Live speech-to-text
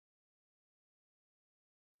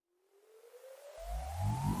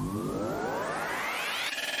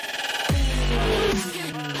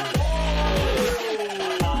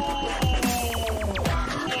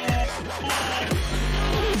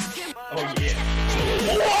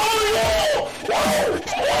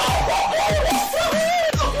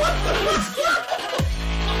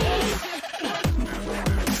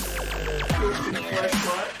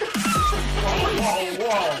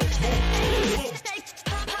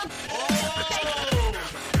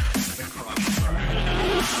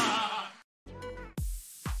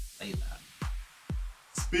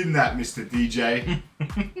Spin that, Mr. DJ.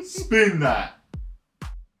 Spin that.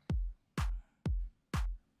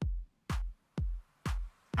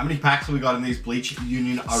 How many packs have we got in these Bleach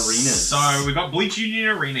Union Arenas? So we've got Bleach Union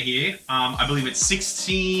Arena here. I believe it's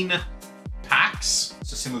 16 packs.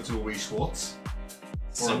 So similar to a Wii Schwartz. Or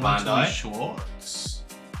a Similar to Bandai. Wii Schwartz.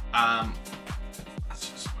 Let's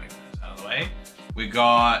just move this out of the way. We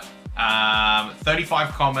got 35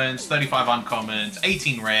 commons, 35 uncommons,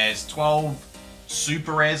 18 rares, 12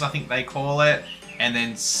 super rares, I think they call it, and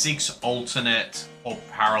then 6 alternate or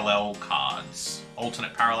parallel cards.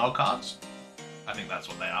 Alternate parallel cards? I think that's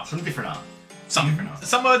what they are. Some different art. Some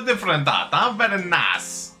different art, huh? Very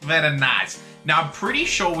nice. Very nice. Now, I'm pretty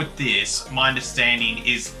sure with this, my understanding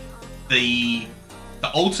is the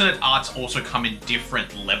alternate arts also come in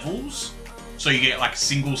different levels. So you get like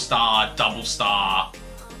single star, double star,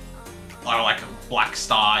 or like a black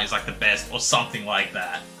star is like the best, or something like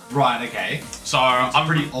that. Right, okay. So I'm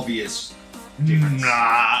pretty obvious difference. Nah,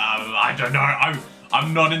 I don't know.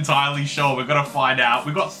 I'm not entirely sure. We've got to find out.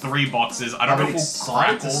 We've got 3 boxes. I don't know if we'll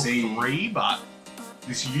crack all 3, but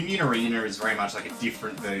this Union Arena is very much like a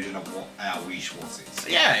different version of what our Wii Schwartz is.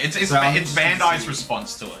 yeah, it's Bandai's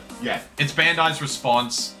response to it. Yeah. It's Bandai's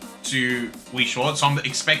response to Wii Schwartz, so I'm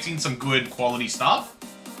expecting some good quality stuff.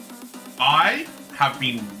 I have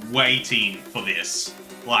been waiting for this.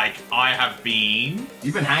 Like, I have been...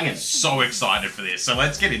 You've been hanging. So excited for this. So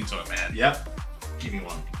let's get into it, man. Yep. Give me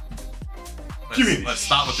one. Let's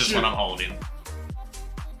start with this one I'm holding.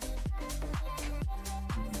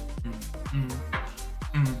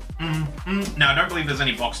 Now, I don't believe there's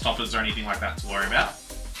any box toppers or anything like that to worry about.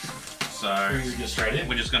 So We're just straight in.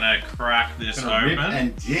 we're just gonna crack this Gonna rip open.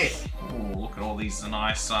 and dip. Ooh, look at all these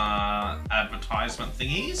nice advertisement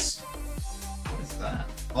thingies. What is that?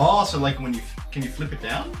 Oh, so like when you can you flip it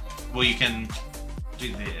down? Well, you can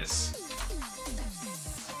do this.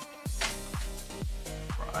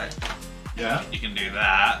 Right. Yeah. You can do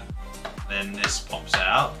that. Then this pops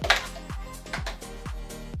out.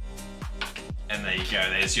 And there you go.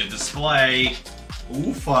 There's your display.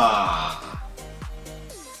 Oofa.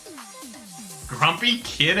 Grumpy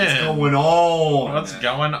Kitten. What's going on? What's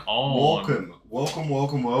going on? Welcome. Welcome,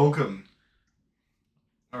 welcome, welcome.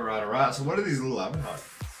 Alright, alright. So what are these little advertisements?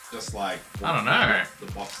 Just like I don't know.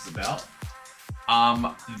 The box is about.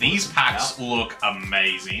 These packs look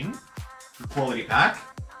amazing. The quality pack.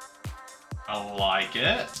 I like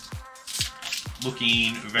it.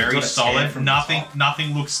 Looking very got a solid. tear from the top.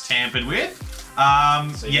 Nothing looks tampered with. So yeah,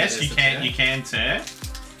 Yes, there's you the can. tear. You can tear.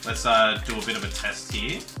 Let's do a bit of a test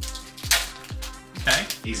here. Okay.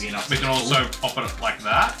 Easy enough. We to can also pop it like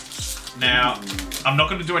that. Now, I'm not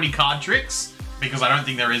going to do any card tricks because I don't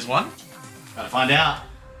think there is one. Gotta find out.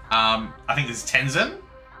 I think this is Tenzin.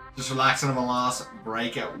 Just relaxing on my last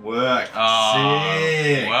break at work. Oh,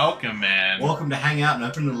 Sick. welcome, man. Welcome to hang out and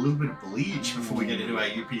open a little bit of Bleach before we get into our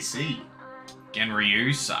UPC.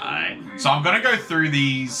 Genryusai. So I'm going to go through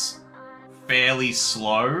these fairly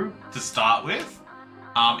slow to start with.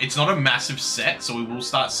 It's not a massive set, so we will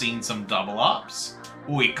start seeing some double ups.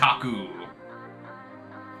 Uikaku.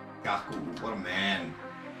 Gaku, what a man.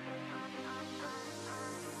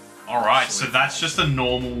 Alright, so that's just a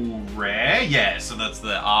normal rare. Yeah, so that's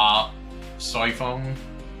the Soifeng.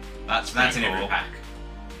 That's in cool. every pack.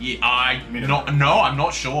 Yeah, I'm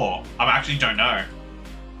not sure. I actually don't know.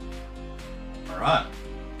 Alright.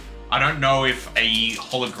 I don't know if a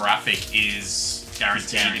holographic is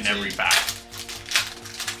guaranteed in every pack.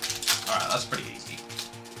 Alright, that's pretty easy.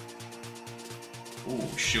 Ooh,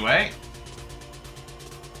 Shuei.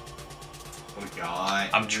 What a guy.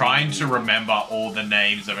 I'm trying to remember all the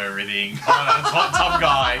names of everything. Oh, that's Hot Tub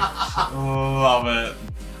Guy. Love it.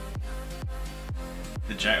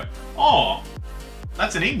 The jail. Oh,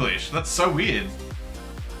 that's in English. That's so weird.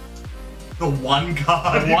 The one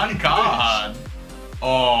card. The one card.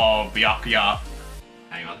 Oh, Byakuya.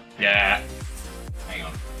 Hang on. Yeah. Hang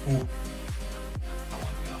on. Ooh. Come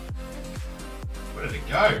on, go. Where did it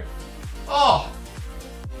go? Oh!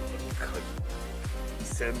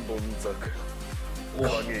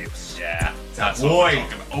 Oh. Yeah. That That's boy. what I'm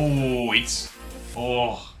talking about. Oh, it's...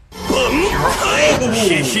 Oh.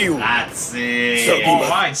 That's it.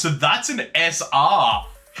 Alright, so that's an SR.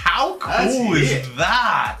 How cool is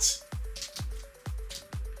that?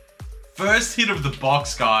 First hit of the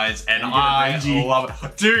box, guys, and I Renji. love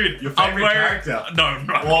it. Dude, Your I'm favorite wearing... character. No,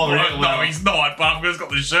 no, he's not, but I've just got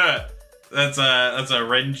the shirt. That's a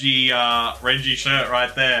Renji shirt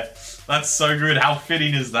right there. That's so good. How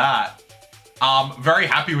fitting is that? Very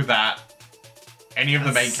happy with that. Any of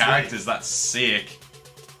the main characters, that's sick.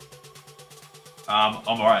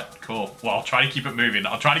 I'm alright, cool. Well, I'll try to keep it moving.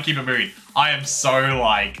 I am so,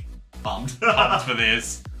 like, pumped for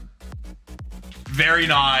this. Very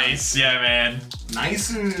nice. Yeah, man.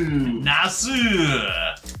 Nice-oo.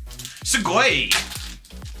 Nasu. Sugoi.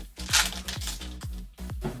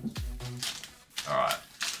 Alright.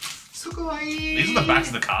 Sugoi. These are the backs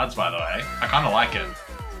of the cards, by the way. I kind of like it.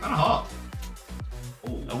 Kind of hot.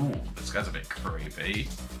 Ooh, this guy's a bit creepy.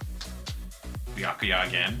 Byakuya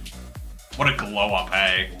again. What a glow up,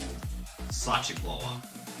 hey? Such a glow up.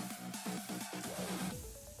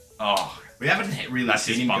 Oh, We haven't really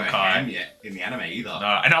seen him go ham yet in the anime either.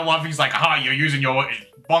 no, and I love he's like, you're using your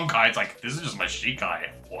Bonkai. It's like, this is just my Shikai.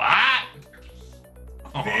 What?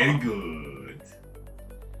 Very good.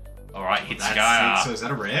 Alright, That's Hitsugaya. sick. So is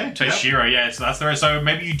that a rare? Toshiro, yeah, so that's the rare. So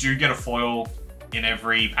maybe you do get a foil in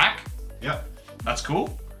every pack. Yep. That's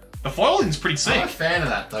cool. The foiling's pretty sick. I'm a fan of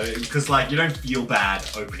that though, because like you don't feel bad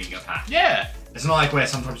opening a pack. Yeah. It's not like where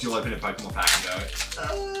sometimes you'll open a Pokemon pack and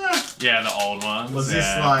go, Yeah, the old ones. was this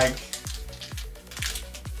like...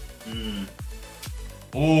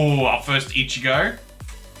 Ooh, our first Ichigo.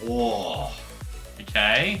 Oh.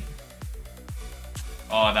 Okay.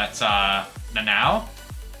 Oh, that's Nanao.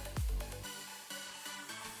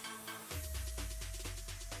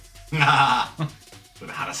 With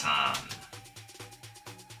Hara-san.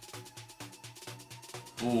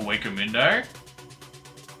 Ooh, Wakumundo.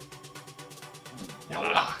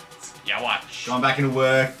 Yeah, watch. Going back into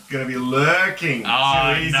work, gonna be lurking.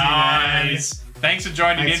 Oh, Too easy, nice. man. Thanks for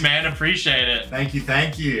joining Thanks. in, man. Appreciate it. Thank you,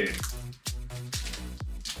 thank you.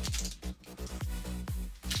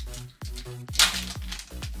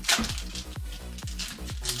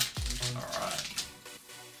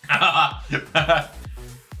 Alright.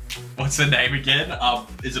 What's the name again?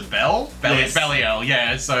 Is it Belle? Yes. Belial,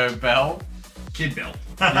 yeah, so Belle. Kid Bill.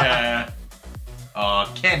 Yeah.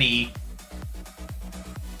 Kenny.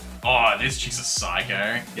 Oh, this chick's a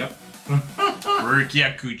psycho. Yep.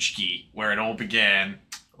 Rukia Kuchiki, where it all began.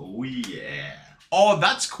 Oh yeah. Oh,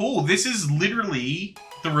 that's cool. This is literally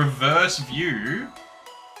the reverse view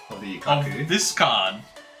Of the of Kaku. this card.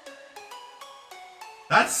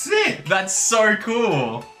 That's sick. That's so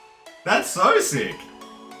cool. That's so sick.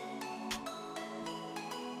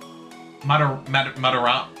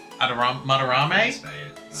 Madarame?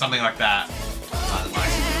 Something like that.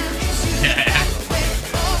 Yeah.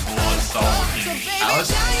 Lord Soul in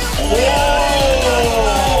Alice. Oh!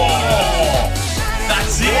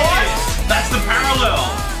 That's it! That's the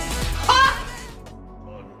parallel!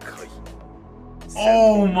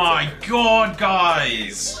 Oh my god,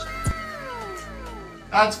 guys!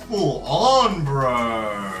 That's full on,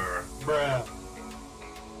 bro. Bruh.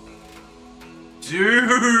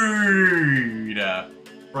 Dude!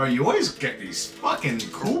 Bro, you always get these fucking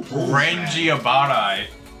cool pulls, Renji man. Abarai.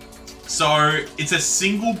 So, it's a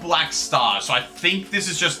single black star, so I think this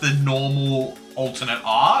is just the normal alternate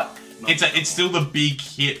art. It's still the big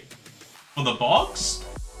hit for the box,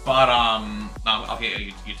 but no,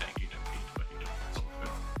 okay, you take.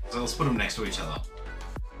 So let's put them next to each other.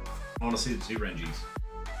 I want to see the two Renjis.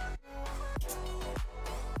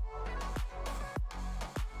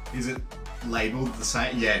 Is it labeled the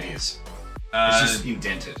same? Yeah, it is. It's just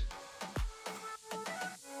indented.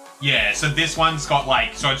 Yeah, so this one's got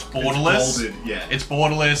like, so it's borderless. It's bolded, yeah. It's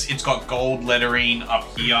borderless. It's got gold lettering up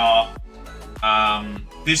here.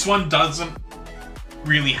 This one doesn't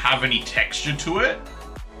really have any texture to it.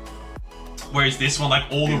 Whereas this one, like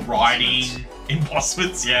all the writing,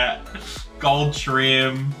 embossments, yeah. Gold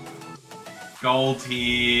trim, gold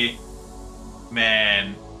here.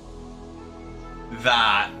 Man,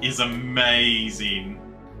 that is amazing.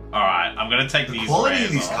 All right, I'm gonna take these. The quality of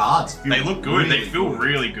rares these off. cards. They look good. They feel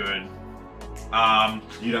really good.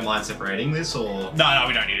 You don't mind separating this, or No,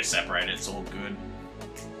 we don't need to separate it. It's all good.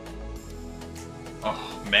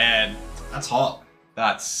 Oh man, that's hot.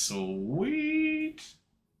 that's sweet.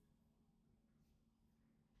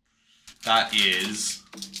 That is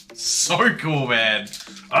so cool, man.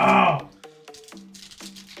 Oh,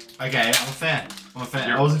 Okay, I'm a fan. I'm a fan.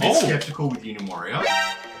 You're- I was a bit oh. skeptical with Union Warrior.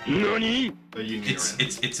 NANI? But Union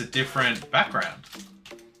it's a different background.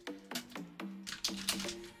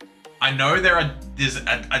 I know there's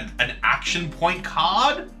an action point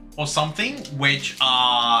card or something which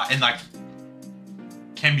and like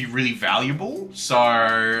can be really valuable.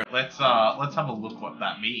 So let's have a look what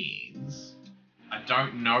that means. I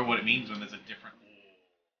don't know what it means when there's a different.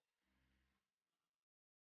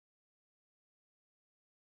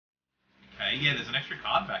 Okay, yeah, there's an extra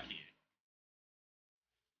card back here.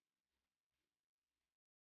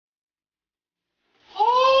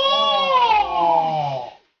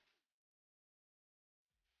 Oh!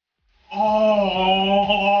 Oh!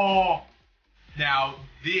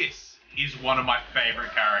 one of my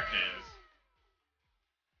favorite characters.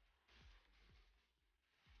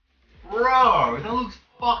 Bro, that looks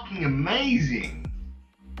fucking amazing.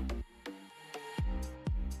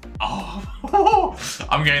 Oh,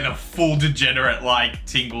 I'm getting the full degenerate like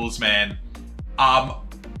tingles, man.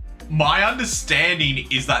 My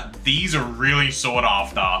understanding is that these are really sought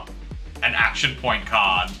after an action point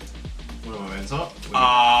card. What are my hands up?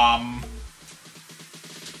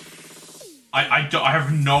 I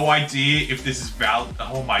have no idea if this is valid.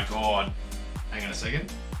 Oh my god. Hang on a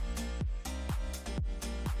second.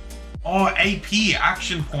 Oh, AP,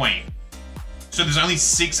 action point. So there's only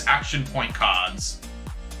 6 action point cards.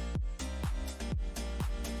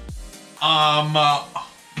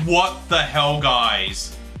 What the hell,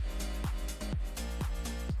 guys?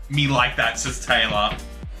 Me like that, says Taylor.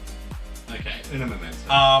 Okay, in a moment.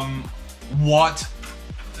 What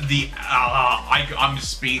the, I'm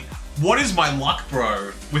speed. What is my luck,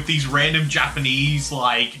 bro, with these random Japanese,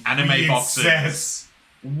 like, anime boxes? Success.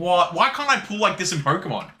 What? Why can't I pull like this in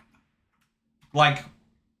Pokemon? Like,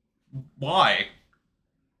 why?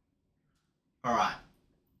 Alright.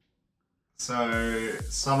 So,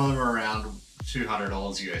 some of them are around $200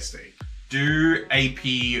 USD. Do AP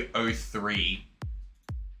 03.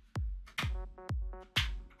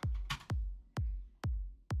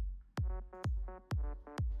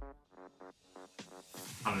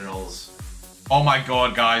 $100. Oh my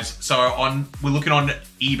god, guys. So we're looking on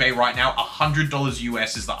eBay right now. $100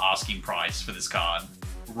 US is the asking price for this card.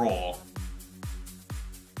 Raw.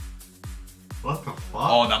 What the fuck?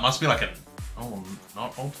 Oh, that must be like a... Oh,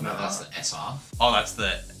 not ultimate. No, that's the SR. Oh, that's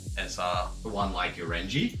the SR. The one like your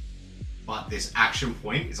Renji. But this action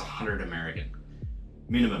point is 100 American.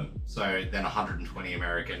 Minimum. So then 120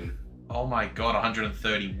 American. Oh my god,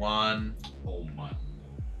 131. Oh my.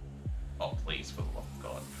 Oh, please, for the love of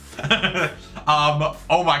God.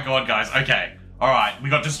 Oh my god, guys. Okay. Alright,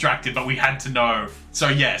 we got distracted, but we had to know. So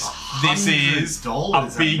yes, this is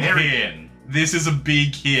a big hit. This is a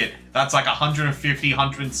big hit. That's like $150,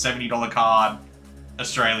 $170 card.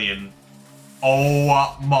 Australian.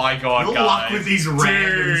 Oh my god, Good guys. luck with these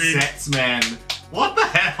random sets, man. What the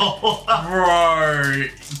hell? Bro,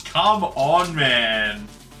 come on, man.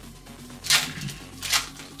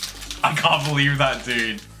 I can't believe that,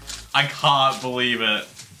 dude. I can't believe it.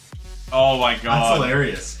 Oh my god. That's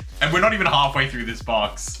hilarious. And we're not even halfway through this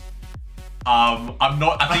box. I'm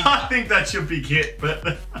not, I think that should be hit,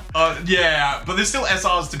 but... yeah, but there's still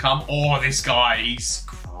SRs to come. Oh, this guy, he's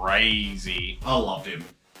crazy. I loved him.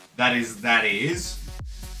 That is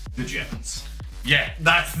the Germans. Yeah,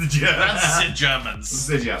 That's the Germans. that's the Germans.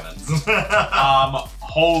 the Germans.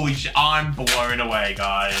 Holy shit, I'm blown away,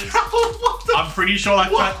 guys. I'm pretty sure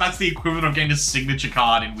that's the equivalent of getting a signature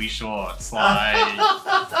card in Wii Shorts.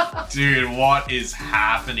 Like, dude, what is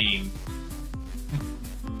happening?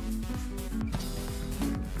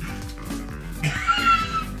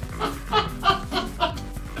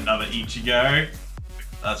 Another Ichigo.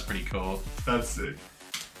 That's pretty cool. That's sick.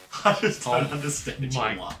 I just don't understand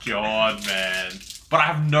My your luck. god, man. But I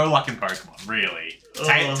have no luck in Pokemon, really.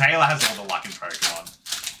 Taylor has all the luck in Pokemon.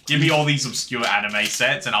 Give me all these obscure anime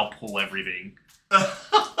sets and I'll pull everything.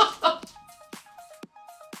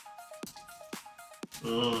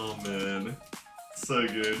 Oh, man. So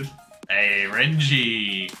good. Hey,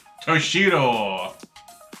 Renji. Toshiro.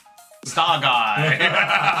 Star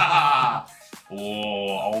Guy.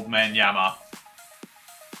 Oh, Old Man Yama.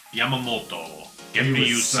 Yamamoto.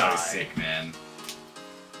 He was so sick, man.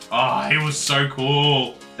 Oh, he was so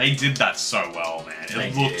cool. They did that so well, man.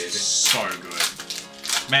 It looked did. so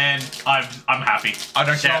good. Man, I'm happy. I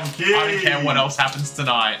don't care. Shonky. I don't care what else happens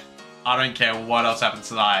tonight. I don't care what else happens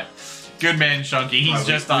tonight. Good man, Shonky. He's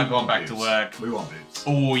just gone back to work. We want boobs.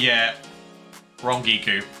 Oh yeah,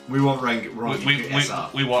 Rongiku. We want Rongiku SR.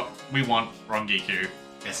 We want Rongiku.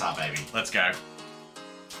 SR, baby. Let's go.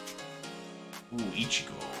 Ooh,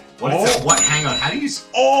 Ichigo. What is it? What? Hang on. How do you...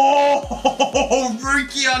 Oh,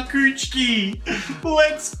 Rukia Kuchiki.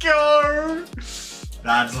 Let's go.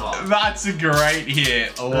 That's hot. That's a great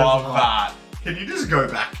hit. I love that. Can you just go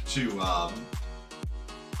back to, I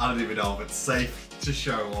don't even know if it's safe to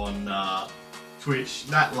show on Twitch,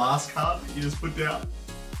 that last card that you just put down?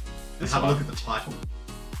 This Have one? a look at the title.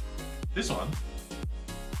 This one?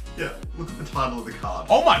 Yeah, look at the title of the card.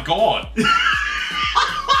 Oh my god.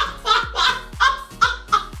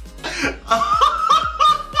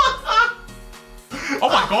 Oh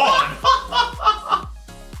my god.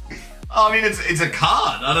 I mean, it's a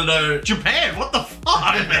card. I don't know. Japan, what the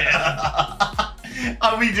fuck, man?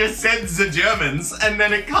 I mean, just said the Germans, and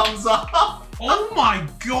then it comes up. Oh my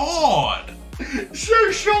god. Show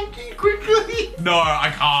Shonky quickly. No,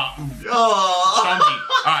 I can't. Oh. Shonky.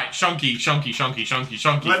 Alright,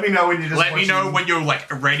 Shonky. Let me know when you're just Let me know when you're like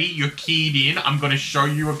ready, you're keyed in. I'm gonna show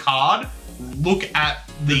you a card. Look at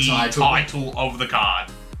the title of the card.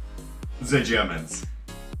 The Germans.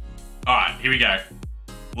 Alright, here we go.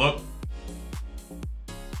 Look.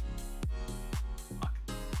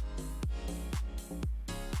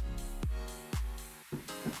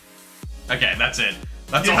 Okay, that's it.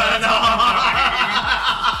 That's all.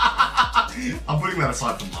 I'm putting that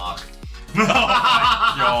aside for Mark. Oh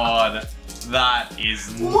my god. That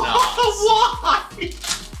is nuts. Why?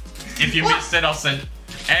 If you missed it, I'll send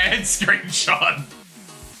and screenshot.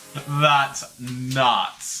 That's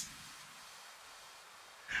nuts.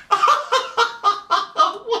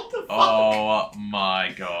 What the fuck? Oh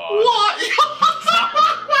my god. What?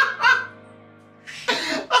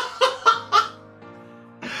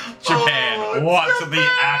 Japan, Oh, what Japan, the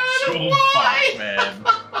actual why? fuck, man?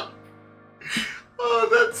 Oh,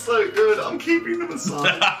 that's so good. I'm keeping them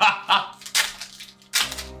aside.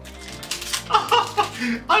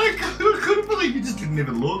 I couldn't believe you just didn't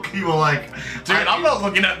even look. You were like, Dude, I'm not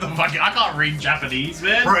looking at the fucking. I can't read Japanese,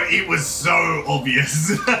 man. Bro, it was so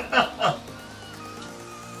obvious.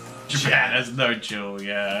 Japan has no chill,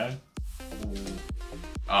 yeah.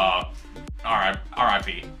 Oh, alright,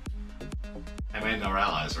 R.I.P. They made our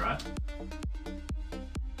allies, right?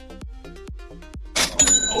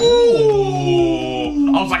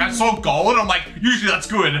 Oh! I was like, I saw gold. I'm like, usually that's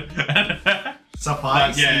good.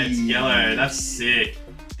 Spicy. Yeah, it's yellow. That's sick.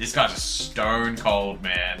 This guy's a stone cold,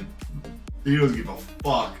 man. He doesn't give a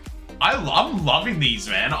fuck. I'm loving these,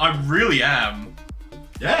 man. I really am.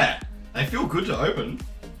 Yeah, they feel good to open.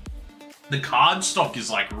 The card stock is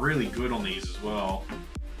like really good on these as well.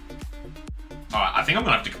 Alright, I think I'm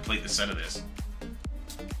gonna have to complete the set of this.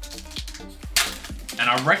 And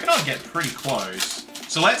I reckon I'll get pretty close.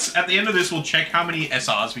 So let's, at the end of this, we'll check how many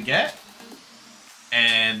SRs we get.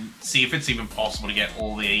 And see if it's even possible to get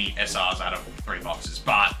all the SRs out of 3 boxes.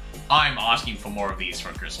 But I'm asking for more of these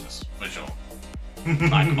for Christmas, for sure.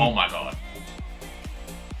 Like, oh my god.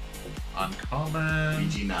 Uncommon.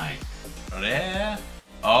 BG9. Rare.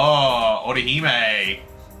 Oh, Orihime. I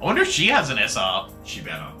wonder if she has an SR. She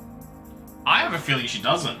better. I have a feeling she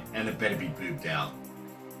doesn't. And it better be booped out.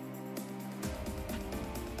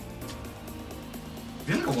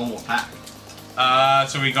 We only got one more pack.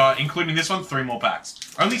 So we got, including this one, 3 more packs.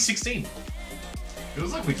 Only 16.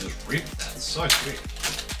 Feels like we just ripped that so quick.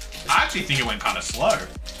 I actually think it went kind of slow.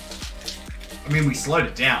 I mean, we slowed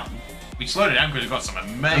it down. We slowed it down because we got some And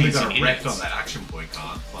we amazing got a wrecked hits. on that action point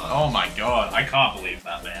card. But... Oh my god, I can't believe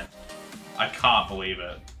that, man. I can't believe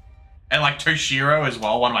it. And like Toshiro as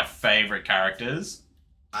well, one of my favorite characters.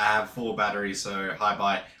 I have 4 batteries, so hi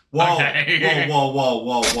bye. Whoa, Okay.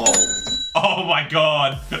 whoa. Oh my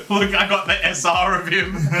god. Look, I got the SR of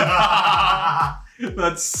him.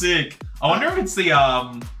 That's sick. I wonder if it's the,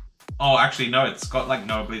 oh, actually, no, it's got like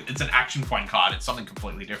no, it's an action point card. It's something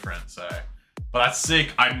completely different, so. But that's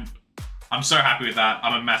sick. I'm so happy with that.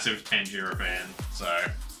 I'm a massive Tanjiro fan, so.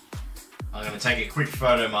 I'm going to take a quick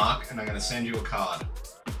photo, Mark, and I'm going to send you a card.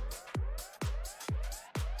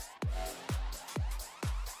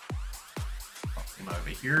 Pop him over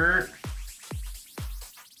here.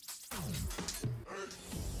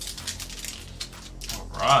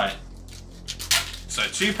 Alright. So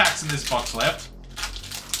 2 packs in this box left.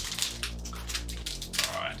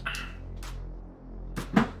 Alright.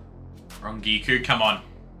 Rongiku, come on.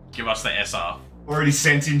 Give us the SR. Already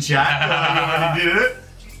sent in chat. You already did it.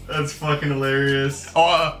 That's fucking hilarious.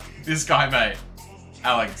 Oh, this guy, mate.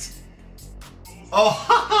 Alex.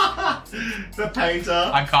 Oh, the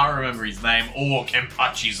painter. I can't remember his name. Oh,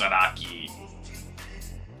 Kenpachi Zaraki.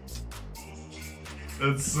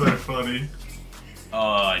 That's so funny.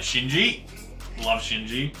 Shinji. Love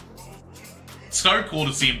Shinji. So cool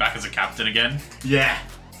to see him back as a captain again. Yeah.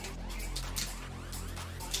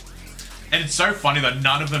 And it's so funny that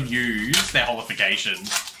none of them use their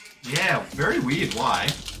holifications. Yeah, very weird. Why?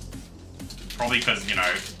 Probably because, you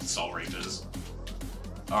know, Soul Reapers.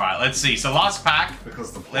 Alright, let's see. So last pack.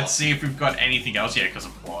 Because the plot. Let's see if we've got anything else. Yeah, because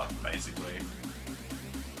of plot, basically.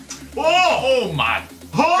 Oh! Oh my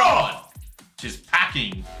Oh! god! Just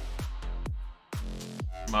packing.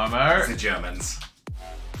 Momo. It's the Germans.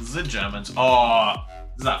 This is the Germans. Oh,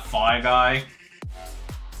 is that Fire guy?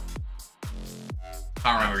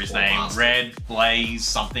 Can't remember his name. Bastard. Red, Blaze,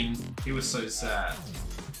 something. He was so sad.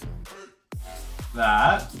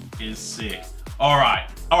 That is sick. Alright.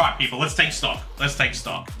 Alright, people, let's take stock. Let's take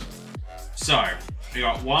stock. So, we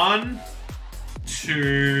got 1,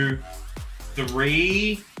 2,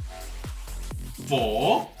 3,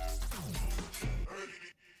 4,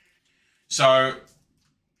 So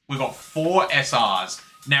we've got 4 SRs.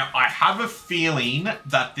 Now, I have a feeling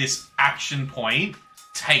that this action point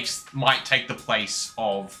might take the place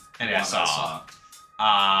of an SR.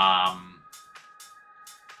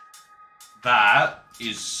 That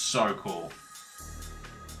is so cool.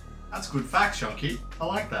 That's good fact, Shonky. I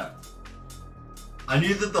like that. I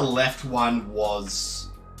knew that the left one was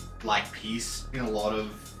like peace in a lot of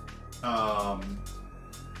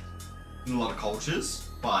cultures,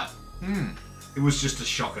 but it was just a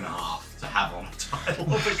shock and a half to have on the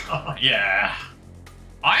title of the card. Yeah.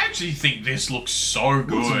 I actually think this looks so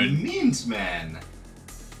good. It's mint, man.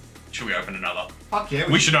 Should we open another? Fuck yeah.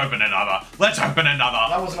 We should open another. Let's open another.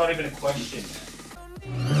 That was not even a question.